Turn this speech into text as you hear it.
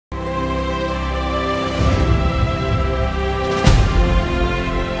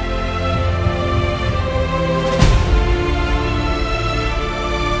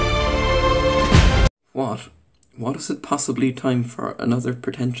What is it possibly time for? Another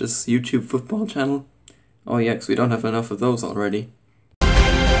pretentious YouTube football channel? Oh yeah, 'cause we don't have enough of those already.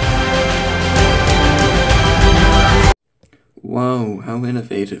 Wow, how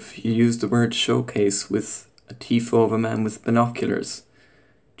innovative. You used the word showcase with a tifo of a man with binoculars.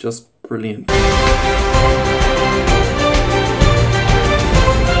 Just brilliant.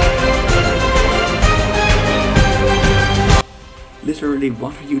 Literally,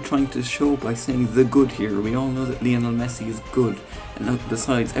 what are you trying to show by saying the good here? We all know that Lionel Messi is good. And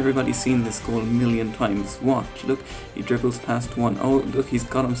besides, everybody's seen this goal a million times. Watch, look, he dribbles past one. Oh, look, he's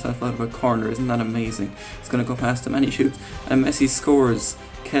got himself out of a corner. Isn't that amazing? He's going to go past him and he shoots. And Messi scores.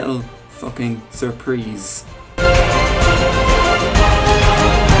 Quelle fucking surprise.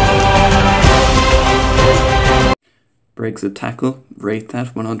 Breaks a tackle. Rate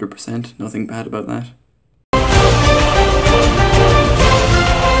that 100%. Nothing bad about that.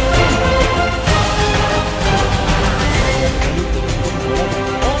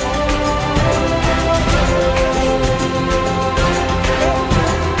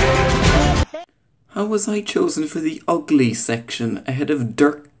 How was I chosen for the ugly section ahead of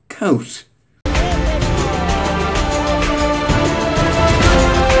Dirk Kuyt?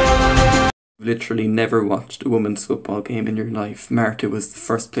 Literally never watched a women's football game in your life. Marta was the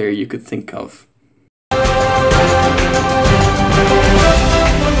first player you could think of.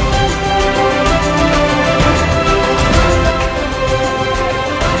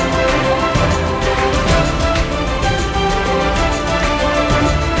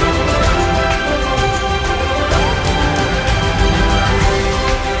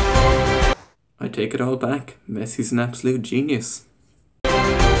 I take it all back. Messi's an absolute genius.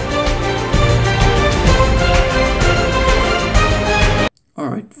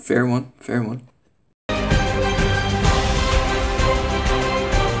 Alright, fair one, fair one.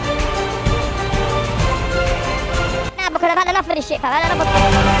 Nah, but could have had enough of this shit,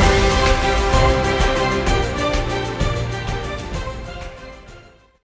 pal.